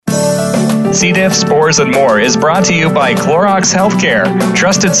C. diff, spores, and more is brought to you by Clorox Healthcare,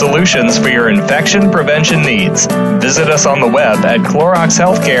 trusted solutions for your infection prevention needs. Visit us on the web at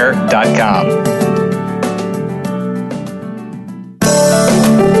CloroxHealthcare.com.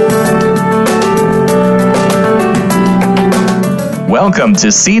 Welcome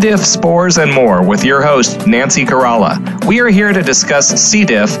to C. diff, spores, and more with your host, Nancy Caralla. We are here to discuss C.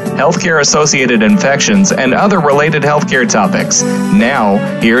 diff, healthcare-associated infections, and other related healthcare topics. Now,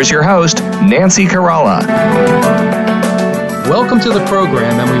 here's your host, Nancy Caralla. Welcome to the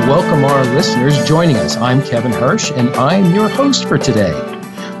program, and we welcome our listeners joining us. I'm Kevin Hirsch, and I'm your host for today.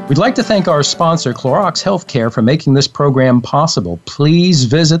 We'd like to thank our sponsor, Clorox Healthcare, for making this program possible. Please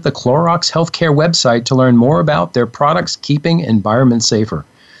visit the Clorox Healthcare website to learn more about their products keeping environment safer.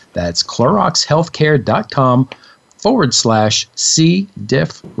 That's cloroxhealthcare.com/C.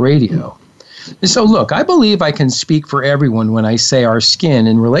 diff radio. So look, I believe I can speak for everyone when I say our skin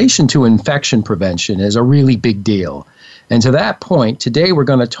in relation to infection prevention is a really big deal. And to that point, today we're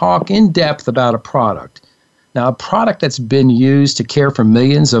going to talk in depth about a product. Now, a product that's been used to care for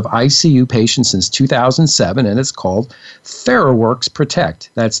millions of ICU patients since 2007, and it's called TheraWorks Protect.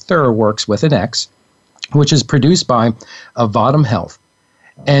 That's TheraWorks with an X, which is produced by Avadum Health.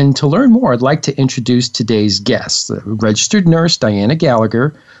 And to learn more, I'd like to introduce today's guest, the registered nurse Diana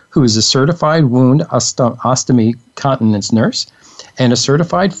Gallagher, who is a certified wound ostomy continence nurse and a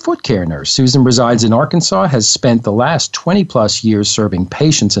certified foot care nurse. Susan resides in Arkansas, has spent the last 20-plus years serving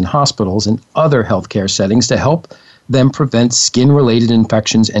patients in hospitals and other healthcare settings to help them prevent skin-related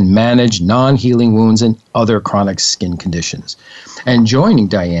infections and manage non-healing wounds and other chronic skin conditions. And joining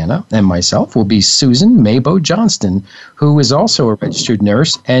Diana and myself will be Susan Mabo Johnston, who is also a registered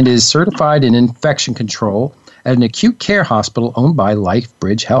nurse and is certified in infection control at an acute care hospital owned by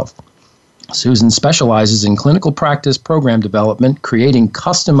LifeBridge Health. Susan specializes in clinical practice program development, creating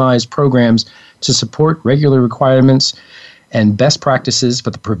customized programs to support regular requirements and best practices for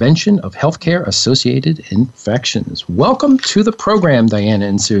the prevention of healthcare-associated infections. Welcome to the program, Diana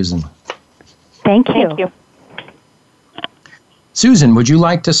and Susan. Thank you. Susan, would you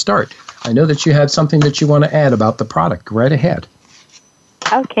like to start? I know that you had something that you want to add about the product. Go right ahead.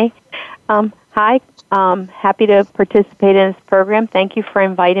 Okay. Hi. Happy to participate in this program. Thank you for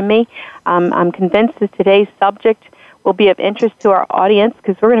inviting me. I'm convinced that today's subject will be of interest to our audience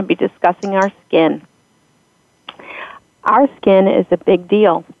because we're going to be discussing our skin. Our skin is a big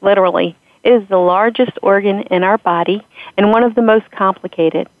deal, literally. It is the largest organ in our body and one of the most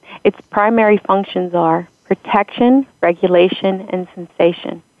complicated. Its primary functions are protection, regulation, and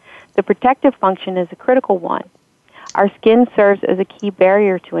sensation. The protective function is a critical one. Our skin serves as a key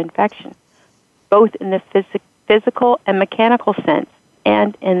barrier to infection, both in the physical and mechanical sense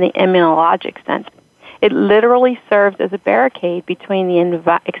and in the immunologic sense. It literally serves as a barricade between the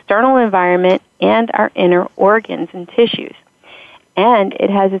external environment and our inner organs and tissues. And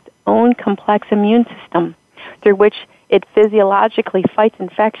it has its own complex immune system through which it physiologically fights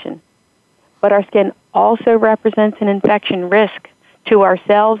infection. But our skin also represents an infection risk to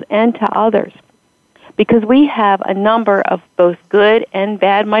ourselves and to others, because we have a number of both good and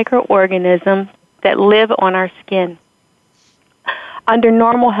bad microorganisms that live on our skin. Under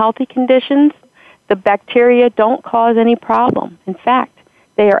normal healthy conditions, the bacteria don't cause any problem. In fact,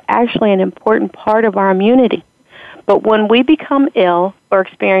 they are actually an important part of our immunity. But when we become ill or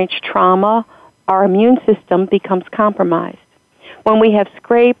experience trauma, our immune system becomes compromised. When we have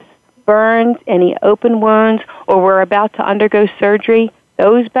scrapes, burns, any open wounds, or we're about to undergo surgery,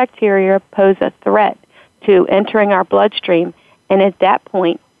 those bacteria pose a threat to entering our bloodstream, and at that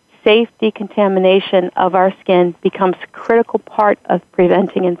point, safe decontamination of our skin becomes a critical part of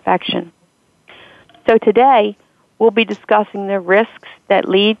preventing infection. So today, we'll be discussing the risks that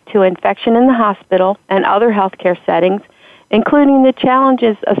lead to infection in the hospital and other healthcare settings, including the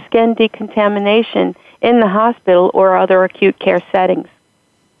challenges of skin decontamination in the hospital or other acute care settings.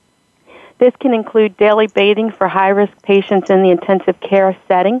 This can include daily bathing for high-risk patients in the intensive care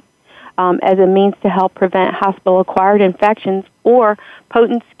setting, as a means to help prevent hospital-acquired infections, or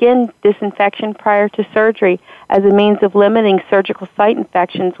potent skin disinfection prior to surgery as a means of limiting surgical site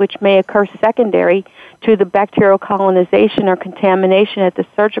infections, which may occur secondary to the bacterial colonization or contamination at the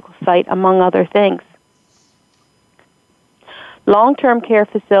surgical site, among other things. Long-term care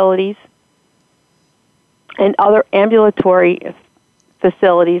facilities and other ambulatory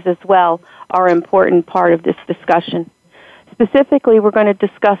facilities as well are an important part of this discussion. Specifically, we're going to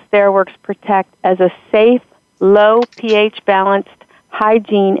discuss TheraWorks Protect as a safe, low pH balanced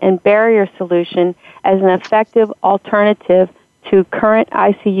hygiene and barrier solution as an effective alternative to current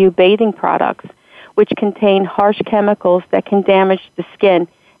ICU bathing products, which contain harsh chemicals that can damage the skin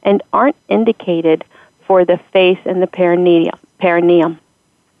and aren't indicated for the face and the perineum.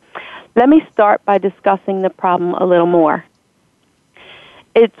 Let me start by discussing the problem a little more.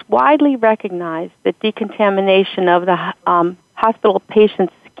 It's widely recognized that decontamination of the hospital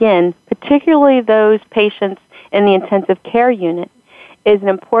patient's skin, particularly those patients in the intensive care unit, is an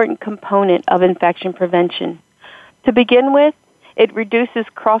important component of infection prevention. To begin with, it reduces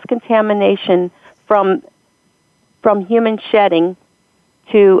cross-contamination from human shedding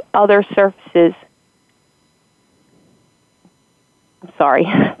to other surfaces.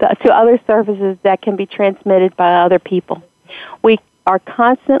 To other surfaces that can be transmitted by other people. We are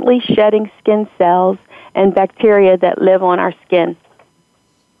constantly shedding skin cells and bacteria that live on our skin.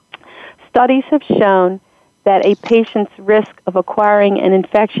 Studies have shown that a patient's risk of acquiring an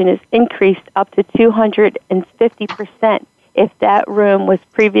infection is increased up to 250% if that room was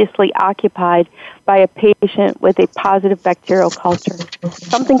previously occupied by a patient with a positive bacterial culture,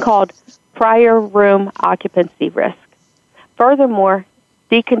 something called prior room occupancy risk. Furthermore,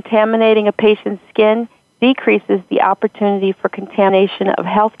 decontaminating a patient's skin decreases the opportunity for contamination of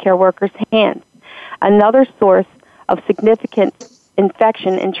healthcare workers' hands, another source of significant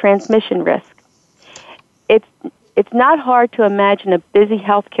infection and transmission risk. It's not hard to imagine a busy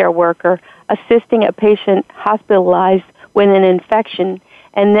healthcare worker assisting a patient hospitalized with an infection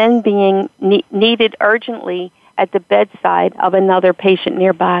and then being needed urgently at the bedside of another patient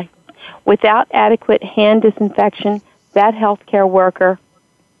nearby. Without adequate hand disinfection, that healthcare worker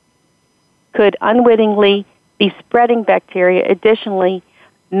could unwittingly be spreading bacteria. Additionally,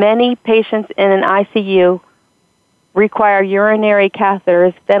 many patients in an ICU require urinary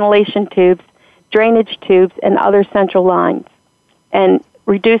catheters, ventilation tubes, drainage tubes, and other central lines, and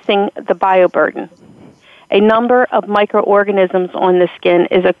reducing the bioburden. A number of microorganisms on the skin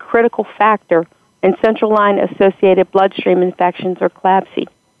is a critical factor in central line-associated bloodstream infections, or CLABSI,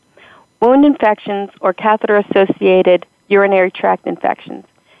 wound infections, or catheter-associated urinary tract infections.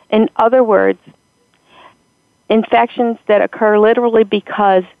 In other words, infections that occur literally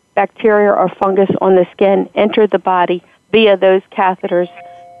because bacteria or fungus on the skin enter the body via those catheters,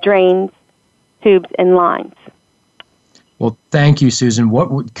 drains, tubes, and lines. Well, thank you, Susan.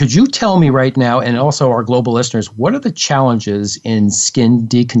 What could you tell me right now, and also our global listeners, what are the challenges in skin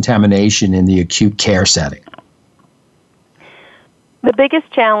decontamination in the acute care setting? The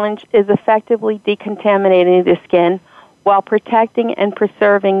biggest challenge is effectively decontaminating the skin while protecting and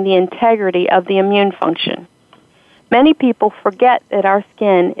preserving the integrity of the immune function. Many people forget that our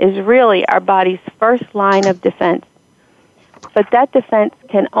skin is really our body's first line of defense. But that defense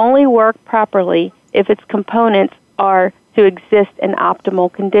can only work properly if its components are to exist in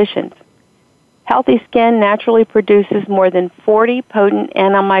optimal conditions. Healthy skin naturally produces more than 40 potent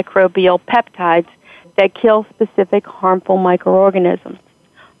antimicrobial peptides that kill specific harmful microorganisms.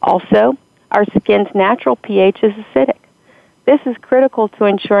 Also, our skin's natural pH is acidic. This is critical to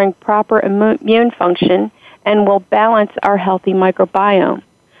ensuring proper immune function and will balance our healthy microbiome.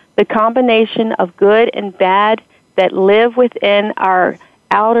 The combination of good and bad that live within our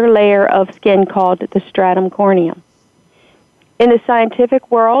outer layer of skin called the stratum corneum. In the scientific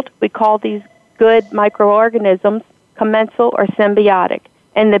world, we call these good microorganisms commensal or symbiotic,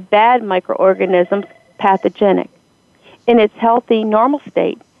 and the bad microorganisms pathogenic. In its healthy, normal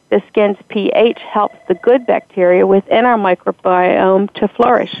state, the skin's pH helps the good bacteria within our microbiome to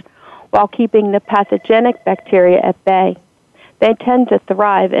flourish, while keeping the pathogenic bacteria at bay. They tend to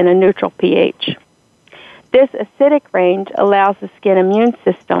thrive in a neutral pH. This acidic range allows the skin immune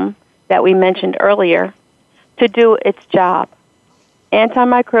system that we mentioned earlier to do its job.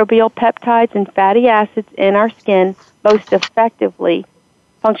 Antimicrobial peptides and fatty acids in our skin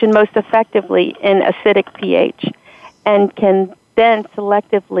function most effectively in acidic pH and can then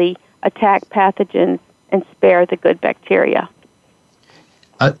selectively attack pathogens and spare the good bacteria.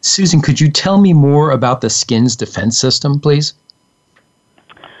 Susan, could you tell me more about the skin's defense system, please?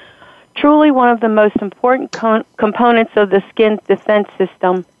 Truly, one of the most important components of the skin's defense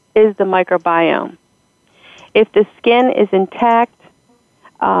system is the microbiome. If the skin is intact,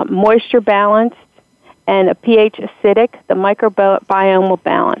 moisture balanced, and a pH acidic, the microbiome will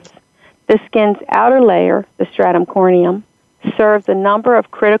balance. The skin's outer layer, the stratum corneum, serves a number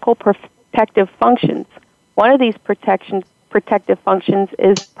of critical protective functions. One of these protective functions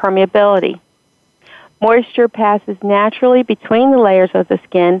is permeability. Moisture passes naturally between the layers of the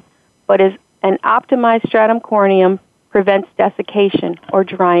skin, but an optimized stratum corneum prevents desiccation or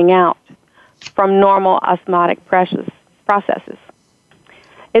drying out from normal osmotic processes.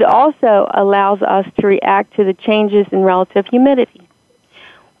 It also allows us to react to the changes in relative humidity.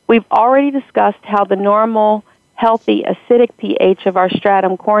 We've already discussed how the normal healthy acidic pH of our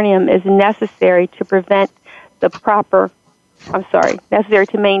stratum corneum is necessary to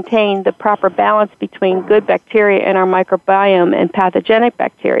maintain the proper balance between good bacteria in our microbiome and pathogenic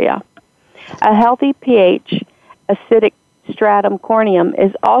bacteria. A healthy pH acidic stratum corneum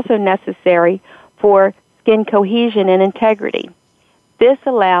is also necessary for skin cohesion and integrity. This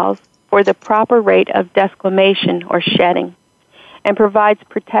allows for the proper rate of desquamation or shedding and provides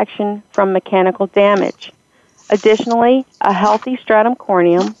protection from mechanical damage. Additionally, a healthy stratum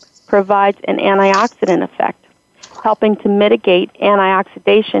corneum provides an antioxidant effect, helping to mitigate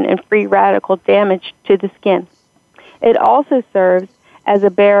antioxidation and free radical damage to the skin. It also serves as a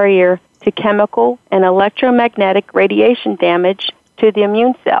barrier to chemical and electromagnetic radiation damage to the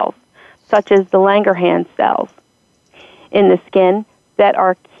immune cells, such as the Langerhans cells in the skin that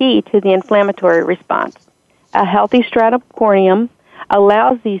are key to the inflammatory response. A healthy stratum corneum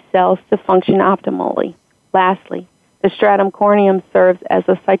allows these cells to function optimally. Lastly, the stratum corneum serves as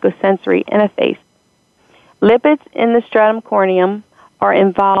a psychosensory interface. Lipids in the stratum corneum are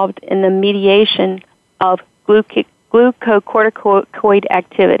involved in the mediation of glucocorticoid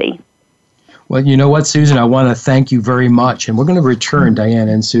activity. Well, you know what, Susan? I want to thank you very much. And we're going to return,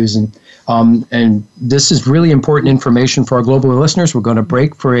 Diana and Susan. And this is really important information for our global listeners. We're going to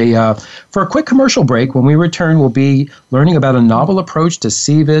break for a quick commercial break. When we return, we'll be learning about a novel approach to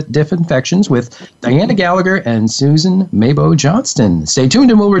C. diff infections with Diana Gallagher and Susan Mabo Johnston. Stay tuned,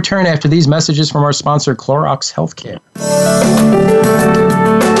 and we'll return after these messages from our sponsor, Clorox Healthcare.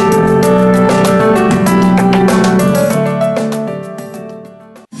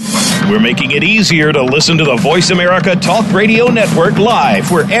 We're making it easier to listen to the Voice America Talk Radio Network live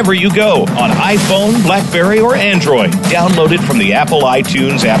wherever you go on iPhone, BlackBerry, or Android. Download it from the Apple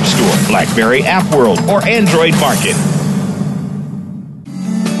iTunes App Store, BlackBerry App World, or Android Market.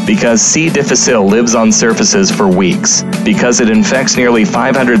 Because C. difficile lives on surfaces for weeks, because it infects nearly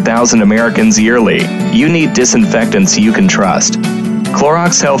 500,000 Americans yearly, you need disinfectants you can trust.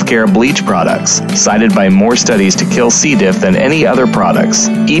 Clorox Healthcare bleach products, cited by more studies to kill C. diff than any other products.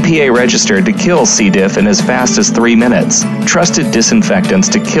 EPA registered to kill C. diff in as fast as 3 minutes. Trusted disinfectants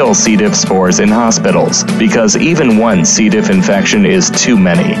to kill C. diff spores in hospitals, because even one C. diff infection is too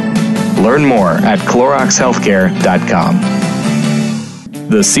many. Learn more at CloroxHealthcare.com.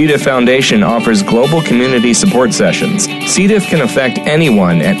 The C. diff Foundation offers global community support sessions. C. diff can affect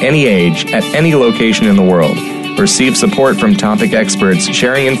anyone at any age, at any location in the world. Receive support from topic experts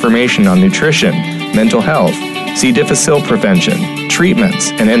sharing information on nutrition, mental health, C. difficile prevention,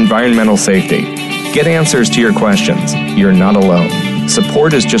 treatments, and environmental safety. Get answers to your questions. You're not alone.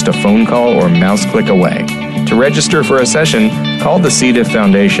 Support is just a phone call or mouse click away. To register for a session, call the C. diff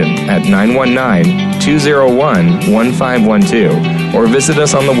Foundation at 919-201-1512 or visit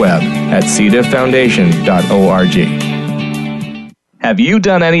us on the web at cdifffoundation.org. Have you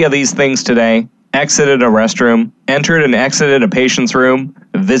done any of these things today? Exited a restroom, entered and exited a patient's room,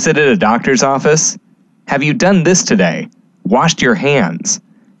 visited a doctor's office? Have you done this today? Washed your hands?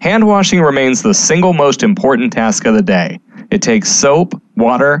 Hand washing remains the single most important task of the day. It takes soap,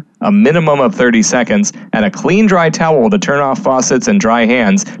 water, a minimum of 30 seconds, and a clean, dry towel to turn off faucets and dry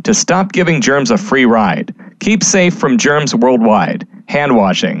hands to stop giving germs a free ride. Keep safe from germs worldwide. Hand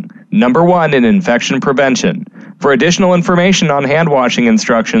washing, #1 in infection prevention. For additional information on hand washing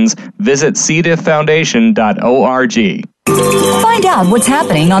instructions, visit cdifffoundation.org. Find out what's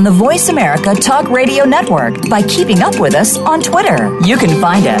happening on the Voice America Talk Radio Network by keeping up with us on Twitter. You can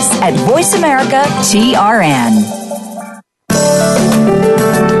find us at Voice America TRN.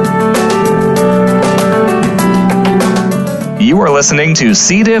 You are listening to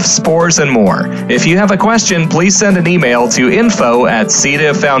C. diff, spores, and more. If you have a question, please send an email to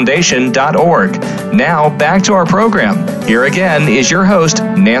info@cdifffoundation.org. Now, back to our program. Here again is your host,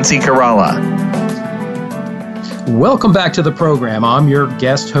 Nancy Caralla. Welcome back to the program. I'm your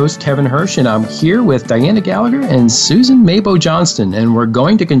guest host, Kevin Hirsch, and I'm here with Diana Gallagher and Susan Mabo Johnston, and we're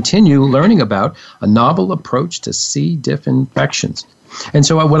going to continue learning about a novel approach to C. diff infections. And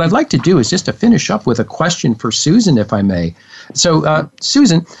so what I'd like to do is just to finish up with a question for Susan, if I may. So,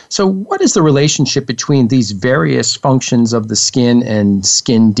 Susan, so what is the relationship between these various functions of the skin and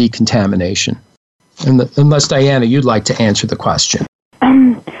skin decontamination? Unless, Diana, you'd like to answer the question.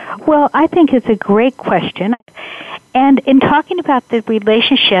 Well, I think it's a great question. And in talking about the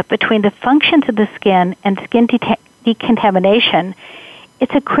relationship between the functions of the skin and skin decontamination,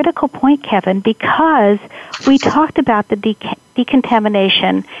 it's a critical point, Kevin, because we talked about the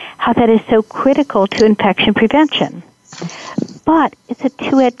decontamination, how that is so critical to infection prevention. But it's a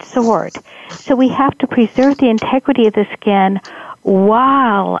two-edged sword. So we have to preserve the integrity of the skin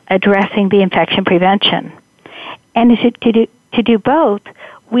while addressing the infection prevention. And to do both,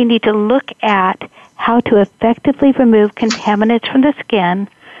 we need to look at how to effectively remove contaminants from the skin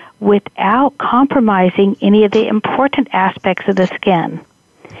without compromising any of the important aspects of the skin.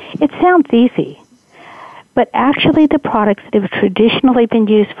 It sounds easy, but actually the products that have traditionally been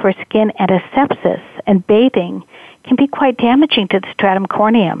used for skin antisepsis and bathing can be quite damaging to the stratum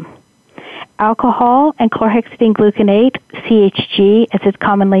corneum. Alcohol and chlorhexidine gluconate, CHG, as it's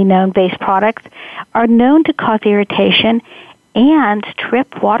commonly known, base products, are known to cause irritation and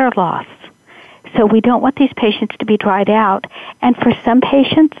strip water loss. So we don't want these patients to be dried out. And for some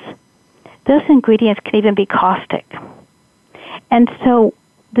patients, those ingredients can even be caustic. And so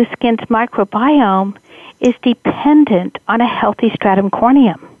the skin's microbiome is dependent on a healthy stratum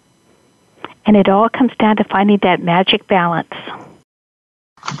corneum. And it all comes down to finding that magic balance.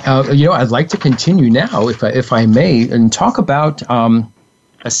 I'd like to continue now, if I may, and talk about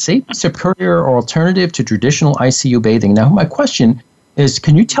a safe, superior, or alternative to traditional ICU bathing. Now, my question is,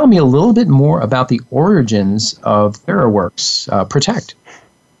 can you tell me a little bit more about the origins of TheraWorks Protect?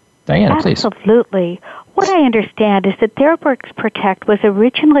 Diana, please. Absolutely. What I understand is that TheraWorks Protect was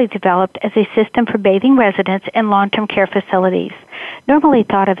originally developed as a system for bathing residents in long-term care facilities, normally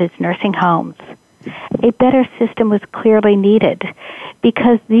thought of as nursing homes. A better system was clearly needed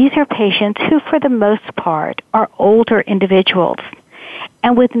because these are patients who, for the most part, are older individuals.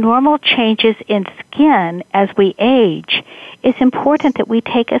 And with normal changes in skin as we age, it's important that we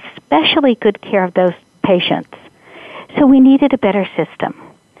take especially good care of those patients. So we needed a better system.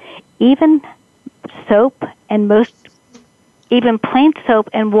 Even soap and even plain soap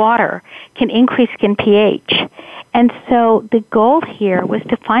and water can increase skin pH. And so the goal here was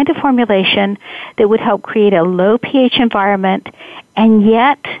to find a formulation that would help create a low pH environment and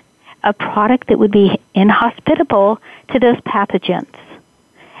yet a product that would be inhospitable to those pathogens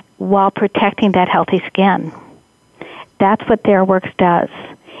while protecting that healthy skin. That's what TheraWorks does.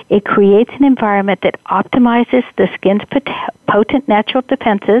 It creates an environment that optimizes the skin's potent natural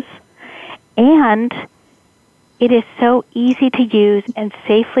defenses, and it is so easy to use and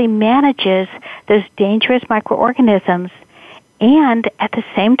safely manages those dangerous microorganisms and at the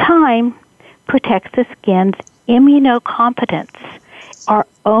same time protects the skin's immunocompetence, our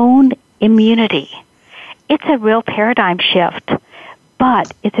own immunity. It's a real paradigm shift,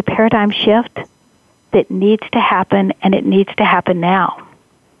 but it's a paradigm shift that needs to happen, and it needs to happen now.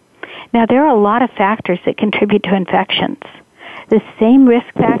 Now, there are a lot of factors that contribute to infections. The same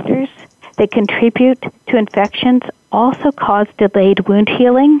risk factors that contribute to infections also cause delayed wound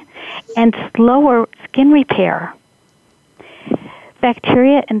healing and slower skin repair.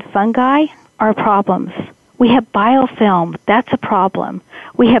 Bacteria and fungi are problems. We have biofilm. That's a problem.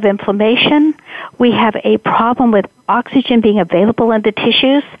 We have inflammation. We have a problem with oxygen being available in the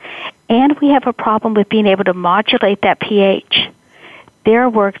tissues. And we have a problem with being able to modulate that pH.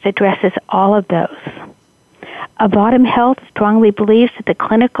 TheraWorks addresses all of those. Avadum Health strongly believes that the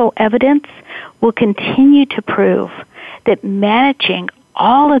clinical evidence will continue to prove that managing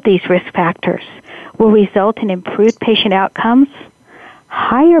all of these risk factors will result in improved patient outcomes,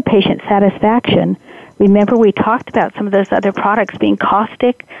 higher patient satisfaction. Remember, we talked about some of those other products being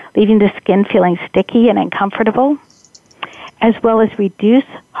caustic, leaving the skin feeling sticky and uncomfortable, as well as reduce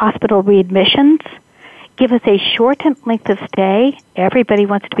hospital readmissions, give us a shortened length of stay. Everybody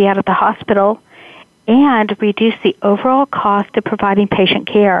wants to be out of the hospital, and reduce the overall cost of providing patient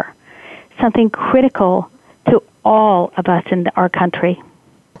care, something critical to all of us in our country.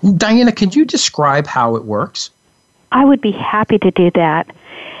 Diana, could you describe how it works? I would be happy to do that.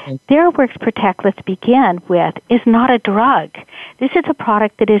 TheraWorks Protect, let's begin with, is not a drug. This is a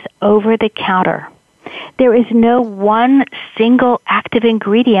product that is over the counter. There is no one single active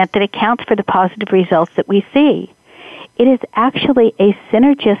ingredient that accounts for the positive results that we see. It is actually a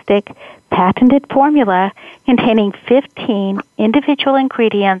synergistic, patented formula containing 15 individual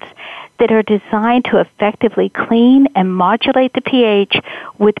ingredients that are designed to effectively clean and modulate the pH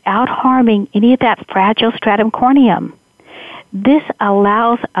without harming any of that fragile stratum corneum. This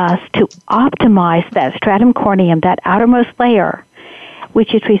allows us to optimize that stratum corneum, that outermost layer,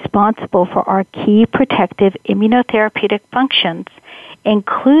 which is responsible for our key protective immunotherapeutic functions,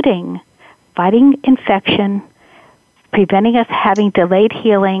 including fighting infection, preventing us having delayed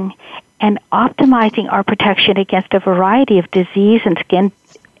healing, and optimizing our protection against a variety of disease and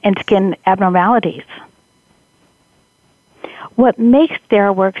skin abnormalities. What makes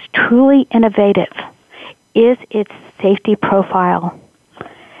TheraWorks truly innovative is its safety profile.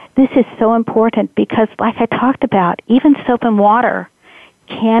 This is so important because, like I talked about, even soap and water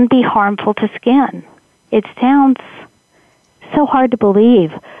can be harmful to skin. It sounds so hard to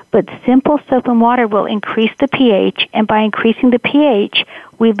believe, but simple soap and water will increase the pH, and by increasing the pH,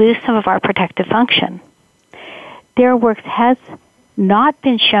 we lose some of our protective function. TheraWorks has not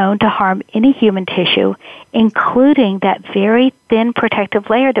been shown to harm any human tissue, including that very thin protective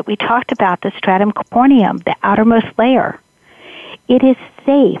layer that we talked about, the stratum corneum, the outermost layer. It is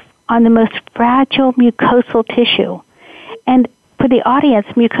safe on the most fragile mucosal tissue. And for the audience,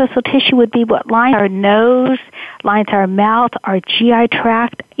 mucosal tissue would be what lines our nose, lines our mouth, our GI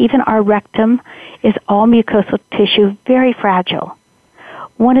tract, even our rectum is all mucosal tissue, very fragile.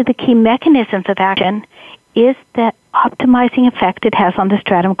 One of the key mechanisms of action is the optimizing effect it has on the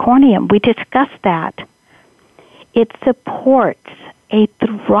stratum corneum. We discussed that. It supports a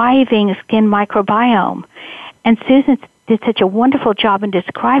thriving skin microbiome. And Susan did such a wonderful job in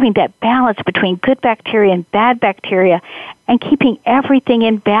describing that balance between good bacteria and bad bacteria and keeping everything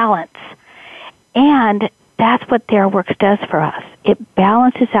in balance. And that's what TheraWorks does for us. It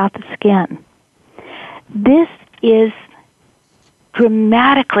balances out the skin. This is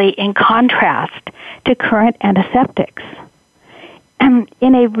dramatically in contrast to current antiseptics. In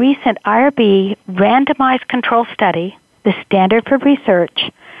a recent IRB randomized control study, the standard for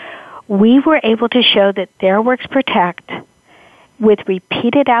research, we were able to show that TheraWorks Protect with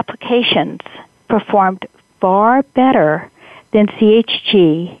repeated applications performed far better than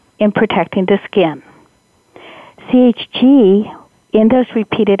CHG in protecting the skin. CHG in those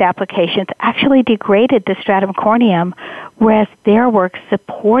repeated applications actually degraded the stratum corneum, whereas TheraWorks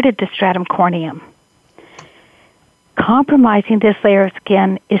supported the stratum corneum. Compromising this layer of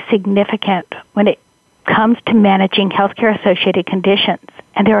skin is significant when it comes to managing healthcare-associated conditions,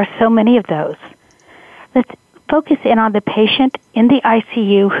 and there are so many of those. Let's focus in on the patient in the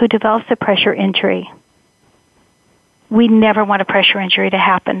ICU who develops a pressure injury. We never want a pressure injury to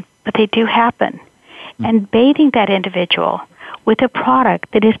happen, but they do happen. And bathing that individual with a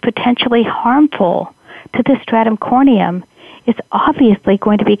product that is potentially harmful to the stratum corneum is obviously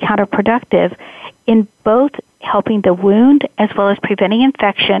going to be counterproductive in both helping the wound as well as preventing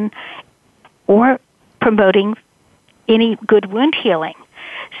infection or promoting any good wound healing.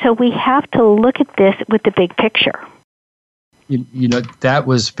 So we have to look at this with the big picture. You know, that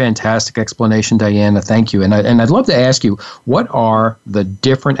was fantastic explanation, Diana. Thank you. And I'd love to ask you, what are the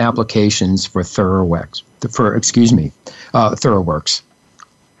different applications for TheraWorks? TheraWorks.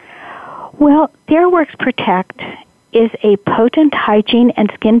 Well, TheraWorks Protect is a potent hygiene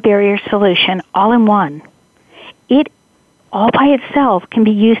and skin barrier solution all in one. It all by itself can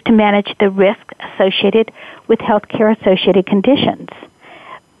be used to manage the risk associated with healthcare-associated conditions.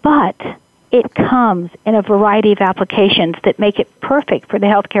 But it comes in a variety of applications that make it perfect for the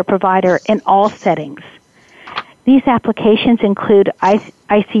healthcare provider in all settings. These applications include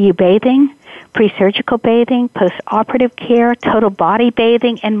ICU bathing, pre-surgical bathing, post-operative care, total body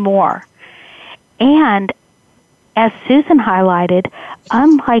bathing, and more. And as Susan highlighted,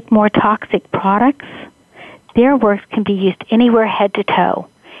 unlike more toxic products, TheraWorks can be used anywhere head to toe.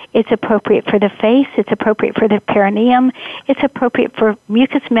 It's appropriate for the face, it's appropriate for the perineum, it's appropriate for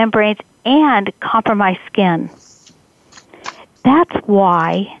mucous membranes and compromised skin. That's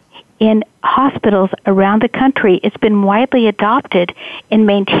why in hospitals around the country it's been widely adopted in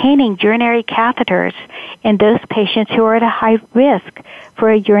maintaining urinary catheters in those patients who are at a high risk for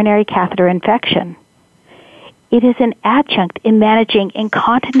a urinary catheter infection. It is an adjunct in managing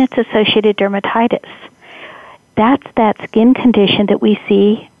incontinence-associated dermatitis. That's that skin condition that we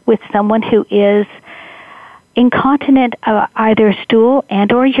see with someone who is incontinent of either stool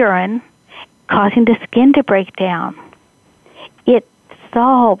and or urine, causing the skin to break down. It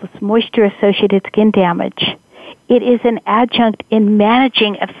solves moisture-associated skin damage. It is an adjunct in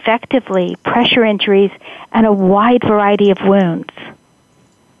managing effectively pressure injuries and a wide variety of wounds.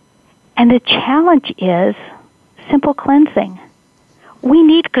 And the challenge is simple cleansing. We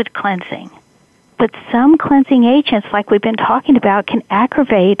need good cleansing. But some cleansing agents, like we've been talking about, can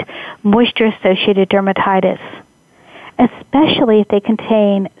aggravate moisture-associated dermatitis, especially if they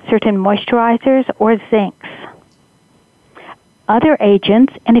contain certain moisturizers or zincs. Other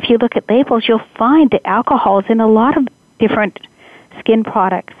agents, and if you look at labels, you'll find that alcohol is in a lot of different skin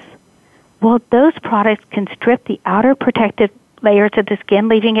products. Well, those products can strip the outer protective layers of the skin,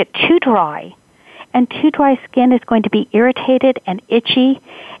 leaving it too dry. And too dry skin is going to be irritated and itchy,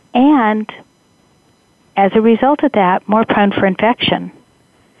 and as a result of that, more prone for infection.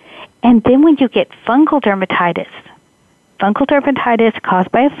 And then when you get fungal dermatitis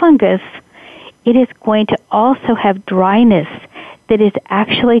caused by a fungus, it is going to also have dryness that is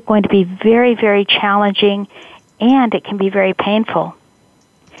actually going to be very, very challenging, and it can be very painful.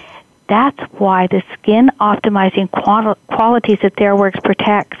 that's why the skin-optimizing qualities that TheraWorks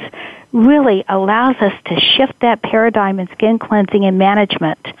protects really allows us to shift that paradigm in skin cleansing and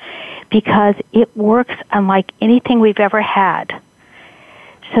management, because it works unlike anything we've ever had.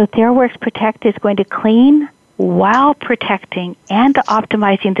 So TheraWorks Protect is going to clean while protecting and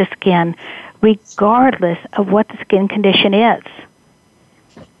optimizing the skin, regardless of what the skin condition is.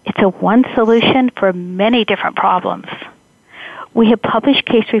 It's a one solution for many different problems. We have published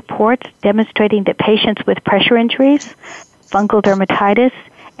case reports demonstrating that patients with pressure injuries, fungal dermatitis,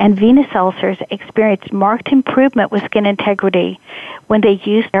 and venous ulcers experience marked improvement with skin integrity when they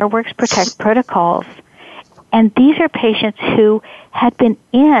use TheraWorks Protect protocols. And these are patients who had been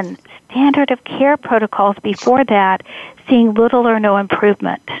in standard of care protocols before that, seeing little or no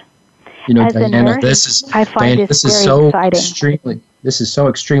improvement. You know, As Diana, a nurse, this is very exciting. This is so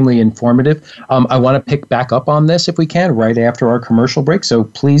extremely informative. I want to pick back up on this if we can right after our commercial break. So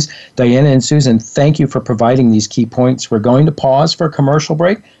please, Diana and Susan, thank you for providing these key points. We're going to pause for a commercial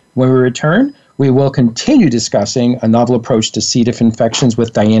break. When we return, we will continue discussing a novel approach to C. diff infections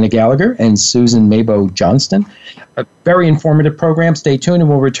with Diana Gallagher and Susan Mabo Johnston. A very informative program. Stay tuned, and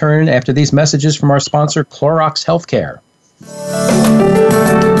we'll return after these messages from our sponsor, Clorox Healthcare.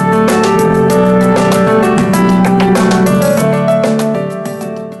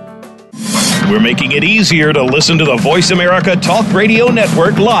 We're making it easier to listen to the Voice America Talk Radio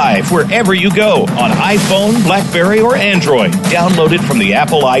Network live wherever you go on iPhone, BlackBerry, or Android. Download it from the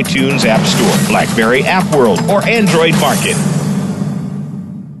Apple iTunes App Store, BlackBerry App World, or Android Market.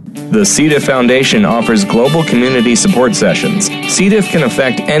 The C. diff Foundation offers global community support sessions. C. diff can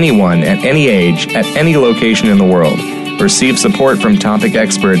affect anyone at any age, at any location in the world. Receive support from topic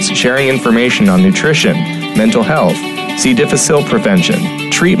experts sharing information on nutrition, mental health, C. difficile prevention,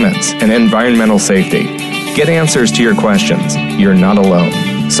 treatments, and environmental safety. Get answers to your questions. You're not alone.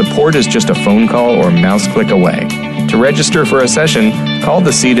 Support is just a phone call or mouse click away. To register for a session, call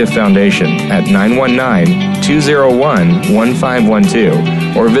the C. diff Foundation at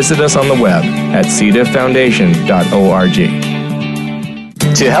 919-201-1512 or visit us on the web at cdifffoundation.org.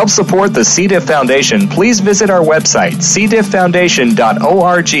 To help support the C. diff Foundation, please visit our website,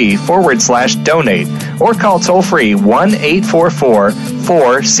 cdifffoundation.org/donate, or call toll-free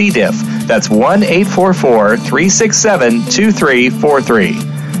 1-844-4-C-DIFF. That's 1-844-367-2343.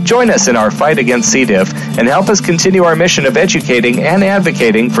 Join us in our fight against C. diff and help us continue our mission of educating and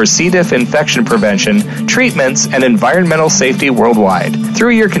advocating for C. diff infection prevention, treatments, and environmental safety worldwide.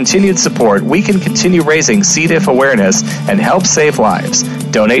 Through your continued support, we can continue raising C. diff awareness and help save lives.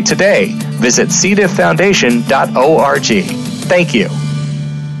 Donate today. Visit cdifffoundation.org. Thank you.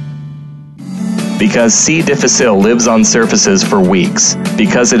 Because C. difficile lives on surfaces for weeks,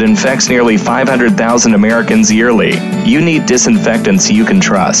 because it infects nearly 500,000 Americans yearly, you need disinfectants you can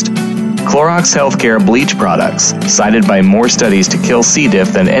trust. Clorox Healthcare bleach products, cited by more studies to kill C.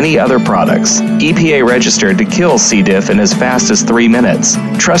 diff than any other products. EPA registered to kill C. diff in as fast as 3 minutes.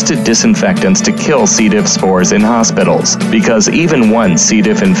 Trusted disinfectants to kill C. diff spores in hospitals, because even one C.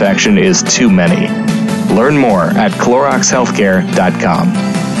 diff infection is too many. Learn more at CloroxHealthcare.com.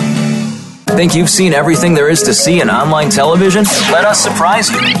 Think you've seen everything there is to see in online television? Let us surprise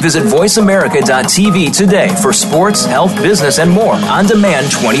you. Visit voiceamerica.tv today for sports, health, business, and more on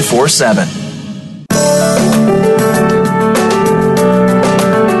demand 24/7.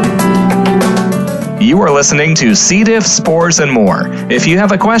 You are listening to C. diff, spores, and more. If you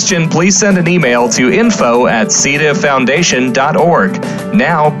have a question, please send an email to info@cdifffoundation.org.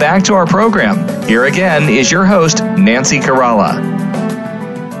 Now, back to our program. Here again is your host, Nancy Caralla.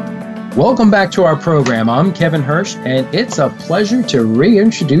 Welcome back to our program. I'm Kevin Hirsch, and it's a pleasure to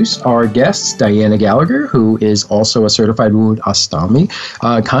reintroduce our guests, Diana Gallagher, who is also a certified wound ostomy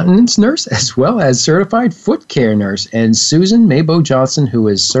continence nurse, as well as certified foot care nurse, and Susan Mabo Johnston, who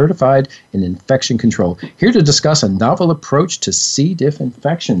is certified in infection control, here to discuss a novel approach to C. diff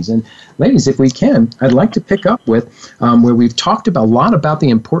infections. And ladies, if we can, I'd like to pick up with where we've talked a lot about the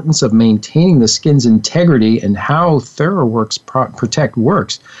importance of maintaining the skin's integrity and how TheraWorks Protect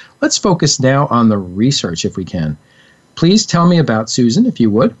works. Let's focus now on the research, if we can. Please tell me about, Susan, if you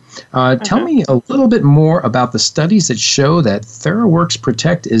would. Tell me a little bit more about the studies that show that TheraWorks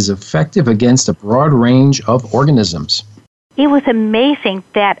Protect is effective against a broad range of organisms. It was amazing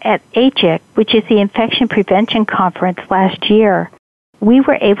that at AJIC, which is the Infection Prevention Conference last year, we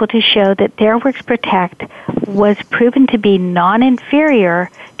were able to show that TheraWorks Protect was proven to be non-inferior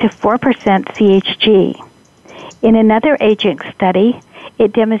to 4% CHG. In another AJIC study,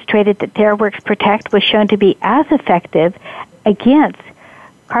 it demonstrated that TheraWorks Protect was shown to be as effective against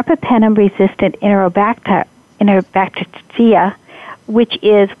carbapenem-resistant Enterobacteria which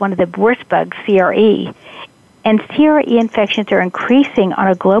is one of the worst bugs, CRE. And CRE infections are increasing on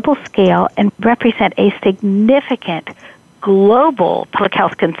a global scale and represent a significant global public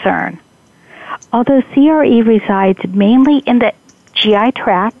health concern. Although CRE resides mainly in the GI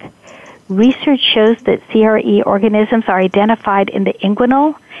tract, research shows that CRE organisms are identified in the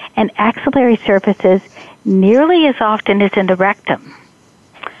inguinal and axillary surfaces nearly as often as in the rectum,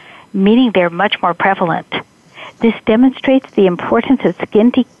 meaning they're much more prevalent. This demonstrates the importance of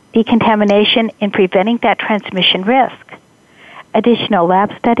skin decontamination in preventing that transmission risk. Additional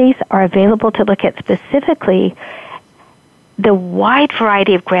lab studies are available to look at specifically the wide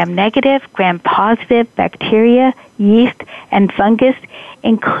variety of gram-negative, gram-positive bacteria, yeast, and fungus,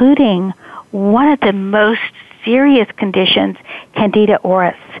 including one of the most serious conditions, Candida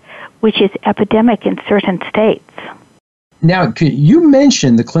auris, which is epidemic in certain states. Now, you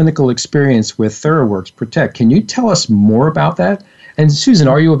mentioned the clinical experience with TheraWorks Protect. Can you tell us more about that? And Susan,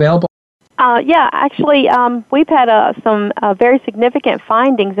 are you available? Actually, we've had some very significant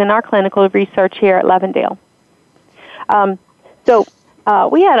findings in our clinical research here at Levendale.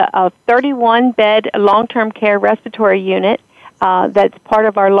 We had a 31-bed long-term care respiratory unit that's part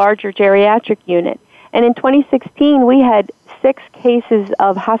of our larger geriatric unit. And in 2016, we had 6 cases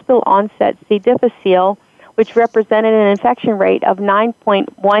of hospital-onset C. difficile, which represented an infection rate of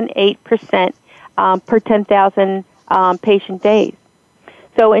 9.18% per 10,000 patient days.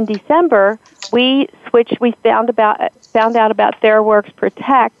 So in December, we found out about TheraWorks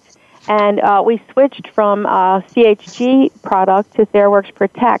Protect, and we switched from CHG product to TheraWorks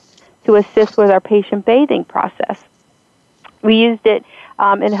Protect to assist with our patient bathing process. We used it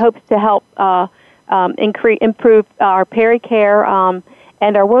in hopes to help improve our pericare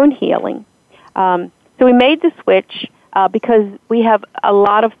and our wound healing. So we made the switch because we have a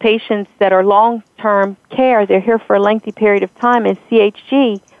lot of patients that are long-term care. They're here for a lengthy period of time, and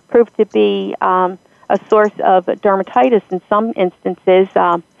CHG proved to be a source of dermatitis in some instances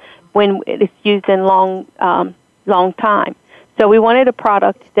when it's used in long time. So we wanted a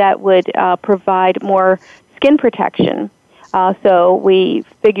product that would provide more skin protection. So we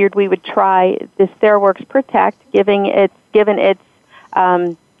figured we would try this TheraWorks Protect, given its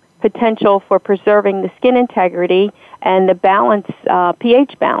potential for preserving the skin integrity and the balance,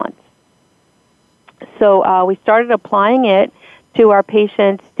 pH balance. So we started applying it to our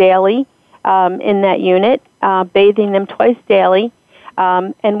patients daily in that unit, bathing them twice daily,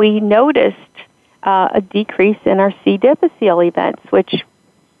 and we noticed a decrease in our C. difficile events, which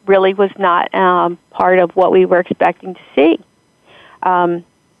really was not part of what we were expecting to see.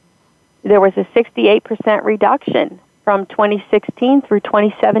 There was a 68% reduction from 2016 through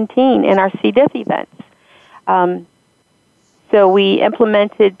 2017 in our C. diff events. So we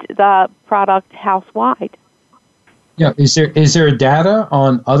implemented the product house-wide. Yeah, is there data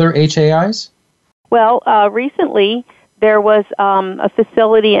on other HAIs? Well, recently there was a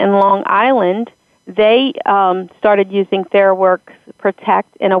facility in Long Island. They started using TheraWorks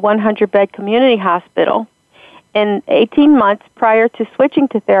Protect in a 100-bed community hospital. In 18 months prior to switching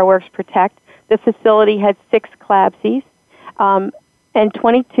to TheraWorks Protect, the facility had 6 CLABSIs and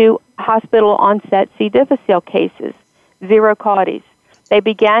 22 hospital-onset C. difficile cases, 0 CAUTIs. They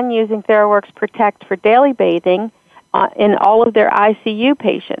began using TheraWorks Protect for daily bathing in all of their ICU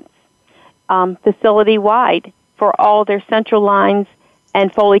patients, facility-wide for all their central lines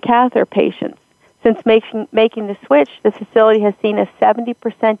and Foley catheter patients. Since making the switch, the facility has seen a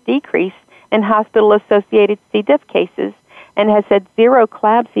 70% decrease in hospital-associated C. diff cases and has had 0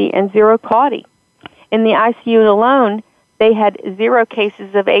 CLABSI and 0 CAUTI. In the ICU alone, they had 0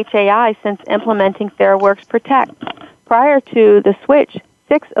 cases of HAI since implementing TheraWorks Protect. Prior to the switch,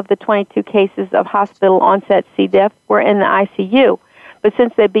 6 of the 22 cases of hospital-onset C. diff were in the ICU. But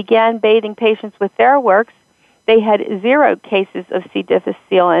since they began bathing patients with TheraWorks, they had 0 cases of C.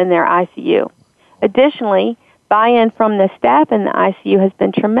 difficile in their ICU. Additionally, buy-in from the staff in the ICU has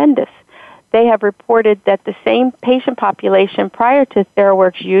been tremendous. They have reported that the same patient population prior to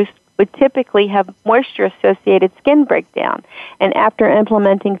TheraWorks use would typically have moisture-associated skin breakdown. And after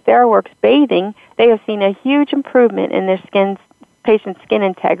implementing TheraWorks bathing, they have seen a huge improvement in their patient's skin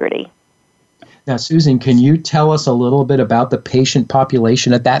integrity. Now, Susan, can you tell us a little bit about the patient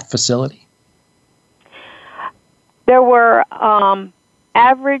population at that facility? There were the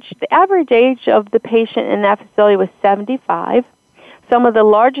average age of the patient in that facility was 75. Some of the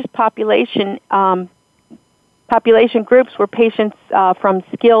largest population groups were patients from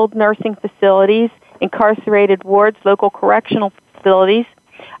skilled nursing facilities, incarcerated wards, local correctional facilities,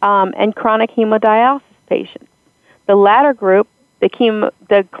 and chronic hemodialysis patients. The latter group,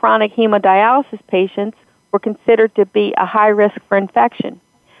 the chronic hemodialysis patients, were considered to be a high risk for infection.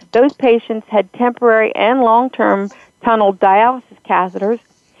 Those patients had temporary and long-term tunneled dialysis catheters,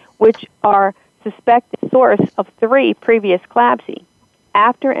 which are suspected source of 3 previous CLABSI.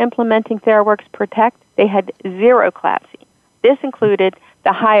 After implementing TheraWorks Protect, they had 0 CLABSI. This included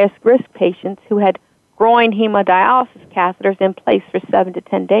the highest risk patients who had groin hemodialysis catheters in place for 7 to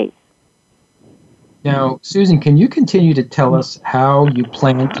 10 days. Now, Susan, can you continue to tell us how you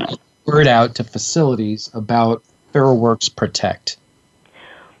plan to get word out to facilities about TheraWorks Protect?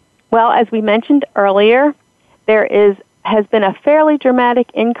 Well, as we mentioned earlier, there has been a fairly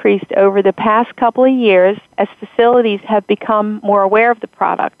dramatic increase over the past couple of years as facilities have become more aware of the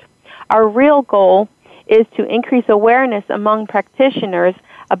product. Our real goal is to increase awareness among practitioners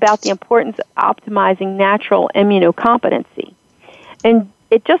about the importance of optimizing natural immunocompetency. And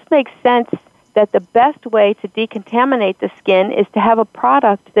it just makes sense that the best way to decontaminate the skin is to have a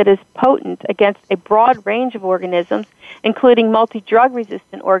product that is potent against a broad range of organisms, including multi-drug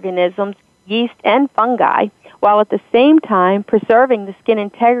resistant organisms, yeast, and fungi, while at the same time preserving the skin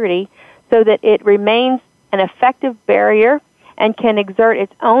integrity so that it remains an effective barrier and can exert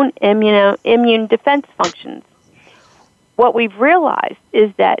its own immune defense functions. What we've realized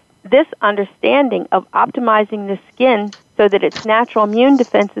is that this understanding of optimizing the skin so that its natural immune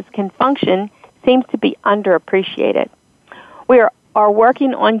defenses can function seems to be underappreciated. We are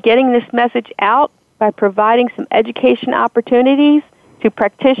working on getting this message out by providing some education opportunities to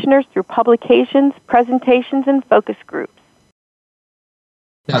practitioners through publications, presentations, and focus groups.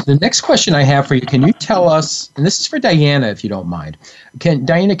 Now, the next question I have for you, can you tell us, and this is for Diana if you don't mind,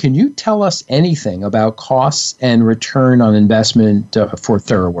 Diana, can you tell us anything about costs and return on investment for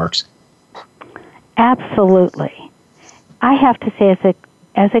TheraWorks? Absolutely. I have to say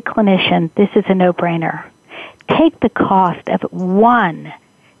as a clinician, this is a no-brainer. Take the cost of one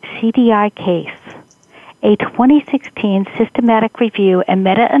CDI case. A 2016 systematic review and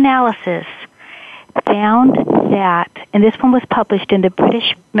meta-analysis found that, and this one was published in the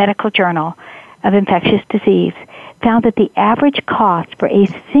British Medical Journal of Infectious Disease, found that the average cost for a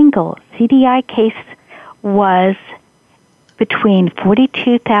single CDI case was between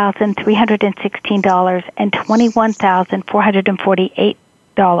 $42,316 and $21,448.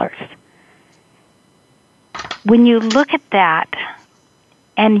 When you look at that,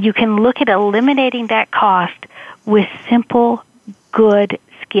 and you can look at eliminating that cost with simple, good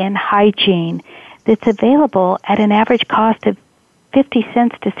skin hygiene that's available at an average cost of 50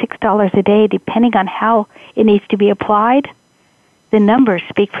 cents to $6 a day, depending on how it needs to be applied, the numbers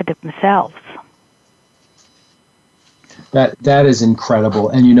speak for themselves. That is incredible.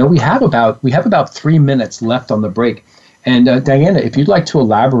 And you know, we have about 3 minutes left on the break. And Diana, if you'd like to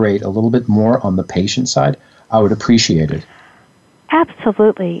elaborate a little bit more on the patient side, I would appreciate it.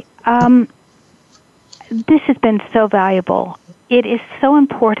 Absolutely. This has been so valuable. It is so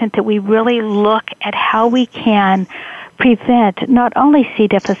important that we really look at how we can prevent not only C.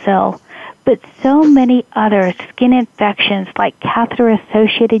 difficile, but so many other skin infections like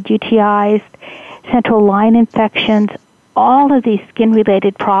catheter-associated UTIs, central line infections, all of these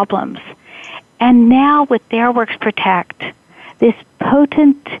skin-related problems. And now with TheraWorks Protect, this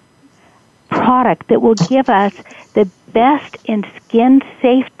potent product that will give us the best in skin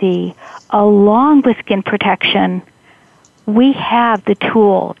safety along with skin protection, we have the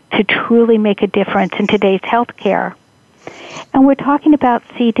tool to truly make a difference in today's healthcare. And we're talking about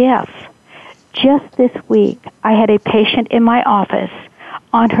C. diff. Just this week, I had a patient in my office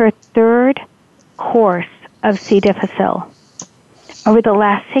on her 3rd course of C. difficile. Over the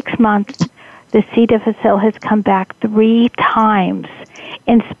last 6 months, the C. difficile has come back 3 times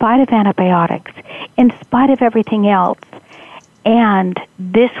in spite of antibiotics, in spite of everything else. And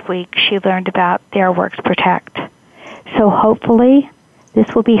this week, she learned about TheraWorks Protect. So hopefully,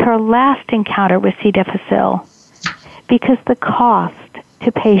 this will be her last encounter with C. difficile, because the cost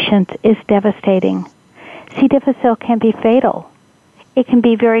to patients is devastating. C. difficile can be fatal. It can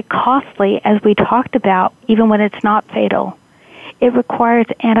be very costly, as we talked about, even when it's not fatal. It requires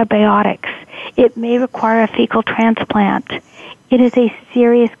antibiotics. It may require a fecal transplant. It is a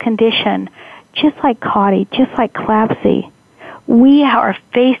serious condition, just like CAUTI, just like CLABSI. We are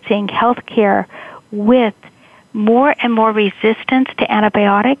facing healthcare with more and more resistance to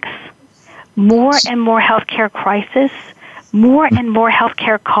antibiotics, more and more healthcare crisis, more and more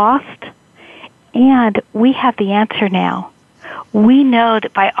healthcare cost, and we have the answer now. We know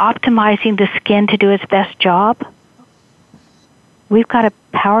that by optimizing the skin to do its best job, we've got a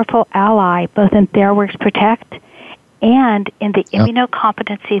powerful ally both in TheraWorks Protect and in the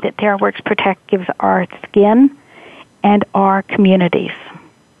immunocompetency that TheraWorks Protect gives our skin and our communities.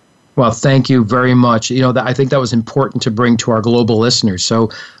 Well, thank you very much. I think that was important to bring to our global listeners. So,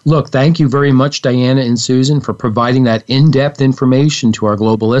 look, thank you very much, Diana and Susan, for providing that in-depth information to our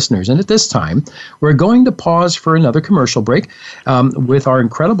global listeners. And at this time, we're going to pause for another commercial break with our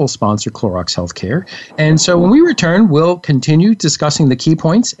incredible sponsor, Clorox Healthcare. And so when we return, we'll continue discussing the key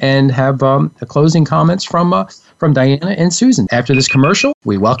points and have closing comments from Diana and Susan. After this commercial,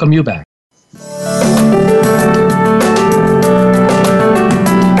 we welcome you back.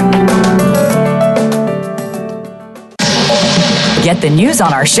 Get the news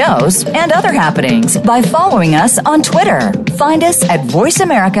on our shows and other happenings by following us on Twitter. Find us at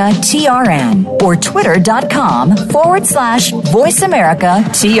VoiceAmericaTRN or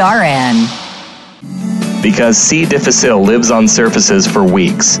twitter.com/VoiceAmericaTRN. Because C. difficile lives on surfaces for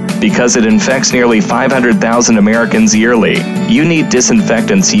weeks, because it infects nearly 500,000 Americans yearly, you need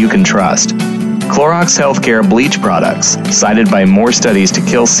disinfectants you can trust. Clorox Healthcare bleach products, cited by more studies to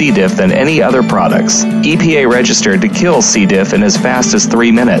kill C. diff than any other products. EPA registered to kill C. diff in as fast as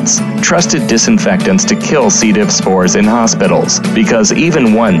 3 minutes. Trusted disinfectants to kill C. diff spores in hospitals, because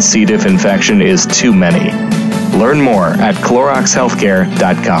even one C. diff infection is too many. Learn more at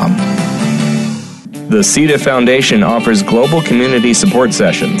CloroxHealthcare.com. The C. diff Foundation offers global community support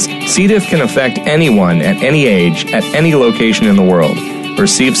sessions. C. diff can affect anyone at any age, at any location in the world.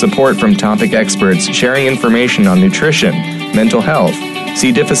 Receive support from topic experts sharing information on nutrition, mental health,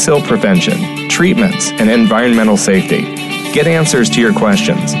 C. difficile prevention, treatments, and environmental safety. Get answers to your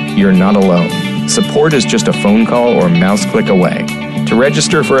questions. You're not alone. Support is just a phone call or mouse click away. To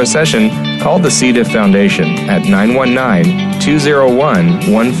register for a session, call the C. diff Foundation at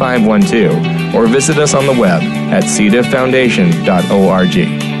 919-201-1512 or visit us on the web at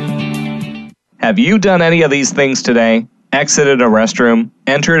cdifffoundation.org. Have you done any of these things today? Exited a restroom,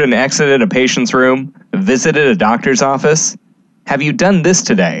 entered and exited a patient's room, visited a doctor's office? Have you done this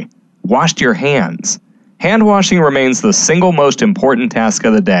today? Washed your hands? Hand washing remains the single most important task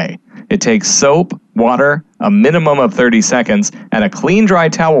of the day. It takes soap, water, a minimum of 30 seconds, and a clean, dry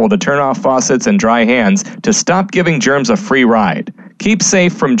towel to turn off faucets and dry hands to stop giving germs a free ride. Keep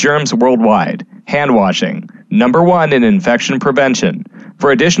safe from germs worldwide. Hand washing, #1 in infection prevention.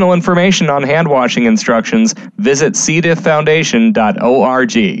 For additional information on hand washing instructions, visit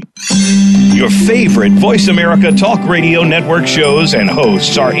cdifffoundation.org. Your favorite Voice America Talk Radio Network shows and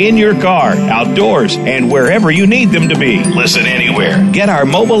hosts are in your car, outdoors, and wherever you need them to be. Listen anywhere. Get our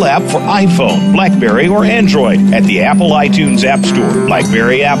mobile app for iPhone, BlackBerry, or Android at the Apple iTunes App Store,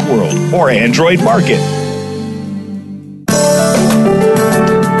 BlackBerry App World, or Android Market.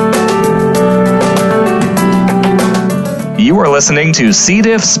 You are listening to C.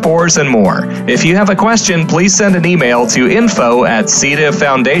 diff, spores, and more. If you have a question, please send an email to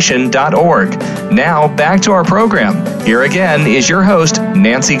info@cdifffoundation.org. Now, back to our program. Here again is your host,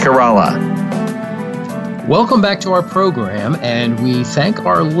 Nancy Caralla. Welcome back to our program, and we thank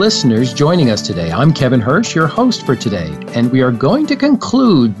our listeners joining us today. I'm Kevin Hirsch, your host for today, and we are going to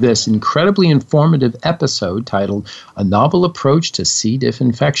conclude this incredibly informative episode titled A Novel Approach to C. diff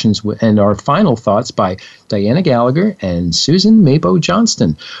Infections, and our final thoughts by Diana Gallagher and Susan Mabo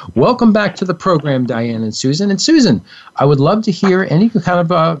Johnston. Welcome back to the program, Diana and Susan. And Susan, I would love to hear any kind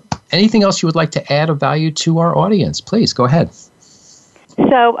of anything else you would like to add of value to our audience. Please, go ahead.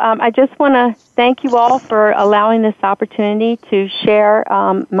 So I just want to thank you all for allowing this opportunity to share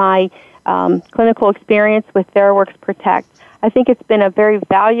my clinical experience with TheraWorks Protect. I think it's been a very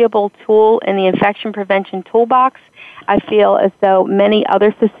valuable tool in the infection prevention toolbox. I feel as though many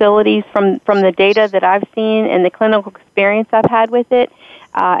other facilities, from the data that I've seen and the clinical experience I've had with it,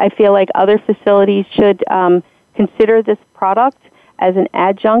 I feel like other facilities should consider this product as an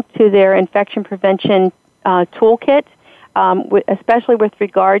adjunct to their infection prevention toolkit. Especially with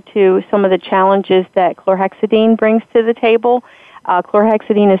regard to some of the challenges that chlorhexidine brings to the table.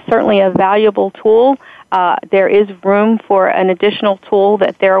 Chlorhexidine is certainly a valuable tool. There is room for an additional tool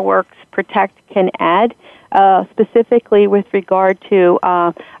that TheraWorks Protect can add, specifically with regard to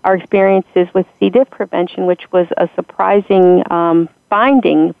our experiences with C. diff prevention, which was a surprising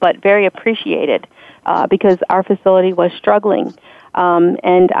finding, but very appreciated because our facility was struggling.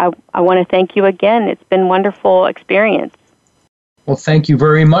 And I want to thank you again. It's been a wonderful experience. Well, thank you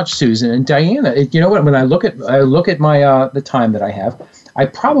very much, Susan. And Diana, you know what? When I look at my the time that I have, I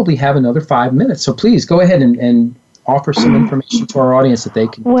probably have another 5 minutes. So please go ahead and offer some information to our audience that they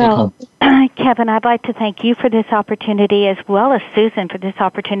can take home. Kevin, I'd like to thank you for this opportunity, as well as Susan for this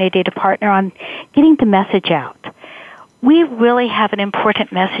opportunity to partner on getting the message out. We really have an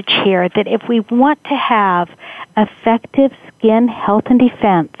important message here that if we want to have effective skin health and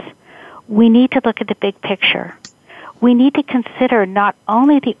defense, we need to look at the big picture. we need to consider not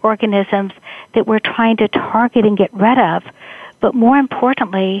only the organisms that we're trying to target and get rid of, but more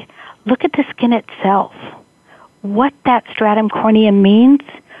importantly, look at the skin itself. What that stratum corneum means,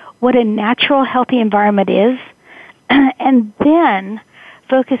 what a natural, healthy environment is, and then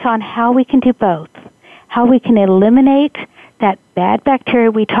focus on how we can do both. How we can eliminate that bad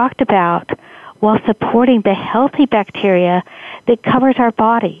bacteria we talked about while supporting the healthy bacteria that covers our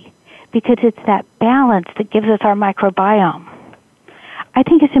body, because it's that balance that gives us our microbiome. I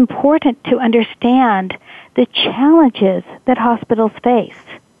think it's important to understand the challenges that hospitals face.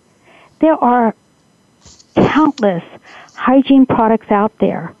 There are countless hygiene products out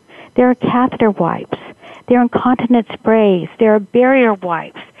there. There are catheter wipes. There are incontinence sprays. There are barrier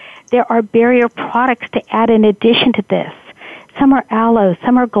wipes. There are barrier products to add in addition to this. Some are aloe,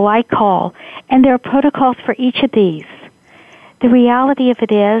 some are glycol, and there are protocols for each of these. The reality of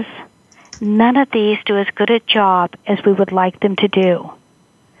it is, none of these do as good a job as we would like them to do.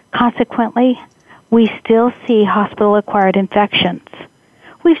 Consequently, we still see hospital-acquired infections.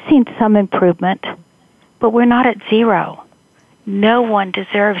 We've seen some improvement, but we're not at zero. No one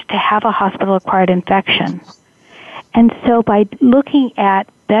deserves to have a hospital-acquired infection. And so by looking at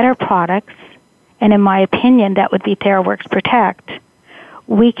better products, and in my opinion, that would be TheraWorks Protect,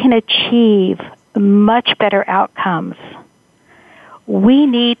 we can achieve much better outcomes. We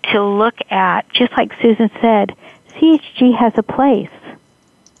need to look at, just like Susan said, CHG has a place,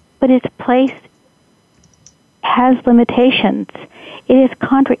 but its place has limitations. It is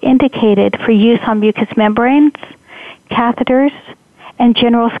contraindicated for use on mucous membranes, catheters, and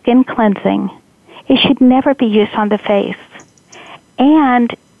general skin cleansing. It should never be used on the face.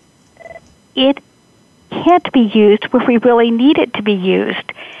 And it can't be used where we really need it to be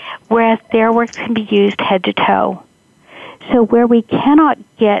used, whereas TheraWorks can be used head to toe. So where we cannot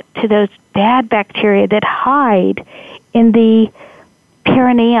get to those bad bacteria that hide in the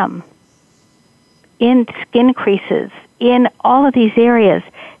perineum, in skin creases, in all of these areas,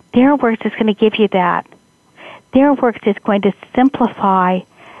 TheraWorks is going to give you that. TheraWorks is going to simplify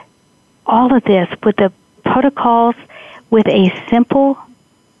all of this with the protocols, with a simple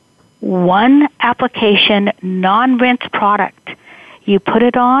one application, non-rinse product. You put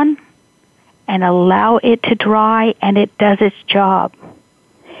it on and allow it to dry, and it does its job.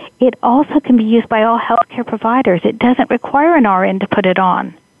 It also can be used by all healthcare providers. It doesn't require an RN to put it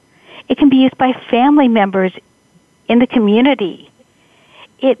on. It can be used by family members in the community.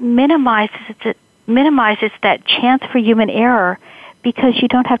 It minimizes that chance for human error because you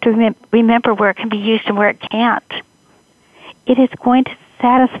don't have to remember where it can be used and where it can't. It is going to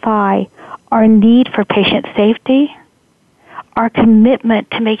satisfy our need for patient safety, our commitment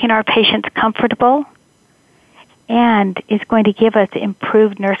to making our patients comfortable, and is going to give us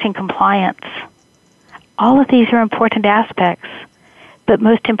improved nursing compliance. All of these are important aspects, but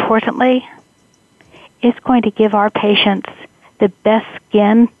most importantly, it's going to give our patients the best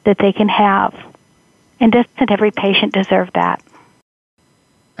skin that they can have. And doesn't every patient deserve that?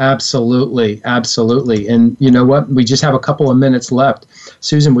 Absolutely, absolutely. And you know what? We just have a couple of minutes left.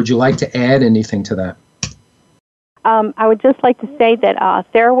 Susan, would you like to add anything to that? I would just like to say that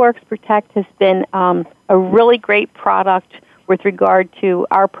TheraWorks Protect has been a really great product with regard to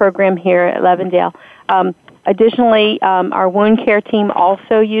our program here at Levendale. Additionally, our wound care team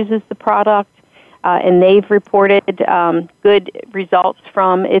also uses the product, and they've reported good results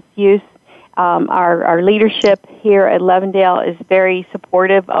from its use. Our leadership here at Levendale is very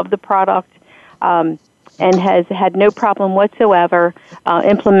supportive of the product and has had no problem whatsoever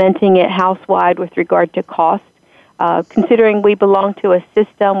implementing it house-wide with regard to cost. Considering we belong to a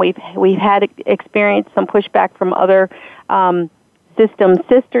system, we've had experienced some pushback from other system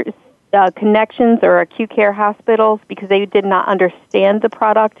sister connections or acute care hospitals because they did not understand the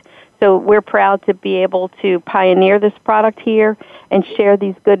product. So we're proud to be able to pioneer this product here and share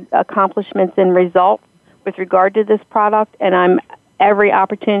these good accomplishments and results with regard to this product. And I'm every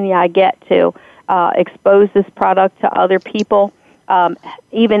opportunity I get to expose this product to other people,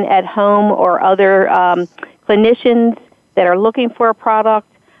 even at home or other clinicians that are looking for a product.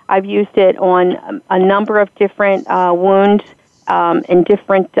 I've used it on a number of different wounds and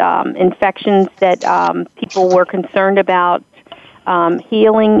different infections that people were concerned about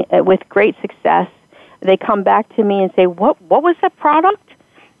healing with great success. They come back to me and say, what was that product?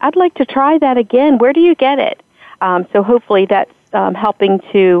 I'd like to try that again. Where do you get it? So hopefully that's helping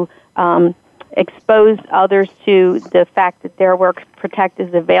to expose others to the fact that TheraWorks Protect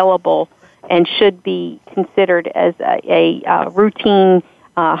is available and should be considered as a routine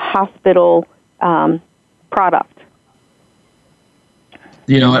hospital product.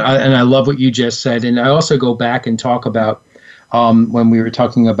 And I love what you just said. And I also go back and talk about when we were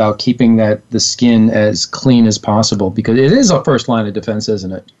talking about keeping the skin as clean as possible, because it is a first line of defense,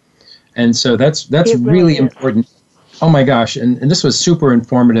 isn't it? And so that's really important. Oh my gosh! And this was super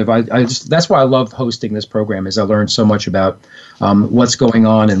informative. That's why I love hosting this program, is I learned so much about what's going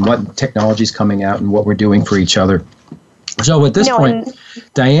on and what technology is coming out and what we're doing for each other. So at this point,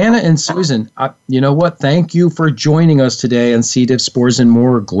 Diana and Susan, you know what? Thank you for joining us today on C. diff, Spores, and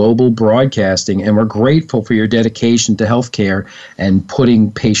More Global Broadcasting, and we're grateful for your dedication to healthcare and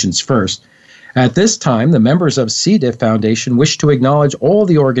putting patients first. At this time, the members of C. diff Foundation wish to acknowledge all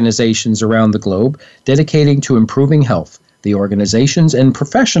the organizations around the globe dedicating to improving health, the organizations and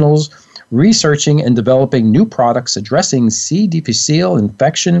professionals researching and developing new products addressing C. difficile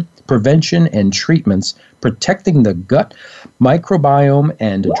infection prevention and treatments, protecting the gut microbiome,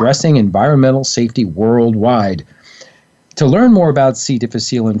 and addressing environmental safety worldwide. To learn more about C.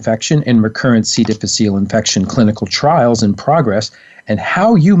 difficile infection and recurrent C. difficile infection clinical trials in progress and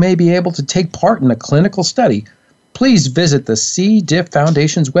how you may be able to take part in a clinical study, please visit the C. diff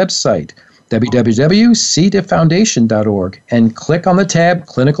Foundation's website, www.cdifffoundation.org, and click on the tab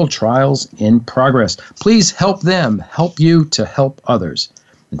Clinical Trials in Progress. Please help them help you to help others.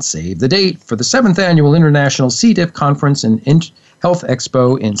 And save the date for the 7th Annual International C. diff Conference and Health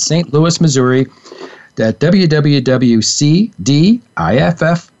Expo in St. Louis, Missouri at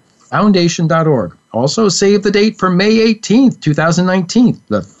www.cdifffoundation.org. Also save the date for May 18th, 2019,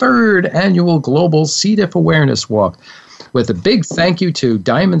 the 3rd Annual Global C. diff Awareness Walk, with a big thank you to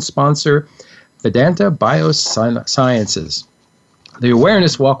Diamond sponsor Vedanta Biosciences. The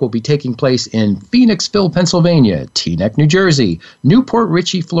awareness walk will be taking place in Phoenixville, Pennsylvania, Teaneck, New Jersey, Newport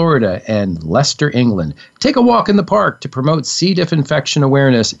Richey, Florida, and Leicester, England. Take a walk in the park to promote C. diff infection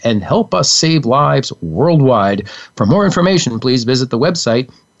awareness and help us save lives worldwide. For more information, please visit the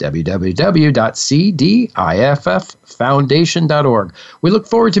website www.cdifffoundation.org. We look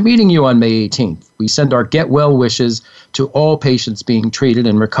forward to meeting you on May 18th. We send our get well wishes to all patients being treated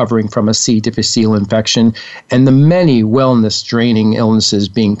and recovering from a C. difficile infection and the many wellness-draining illnesses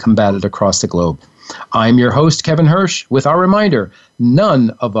being combated across the globe. I'm your host, Kevin Hirsch, with our reminder, none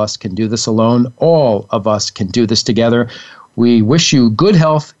of us can do this alone. All of us can do this together. We wish you good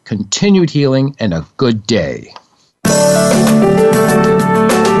health, continued healing, and a good day.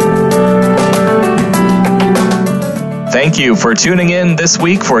 Thank you for tuning in this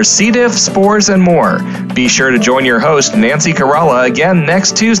week for C. diff, Spores, and More. Be sure to join your host, Nancy Caralla, again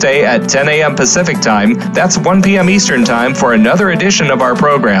next Tuesday at 10 a.m. Pacific Time. That's 1 p.m. Eastern Time for another edition of our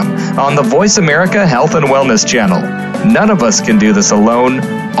program on the Voice America Health and Wellness Channel. None of us can do this alone.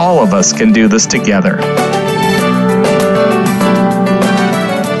 All of us can do this together.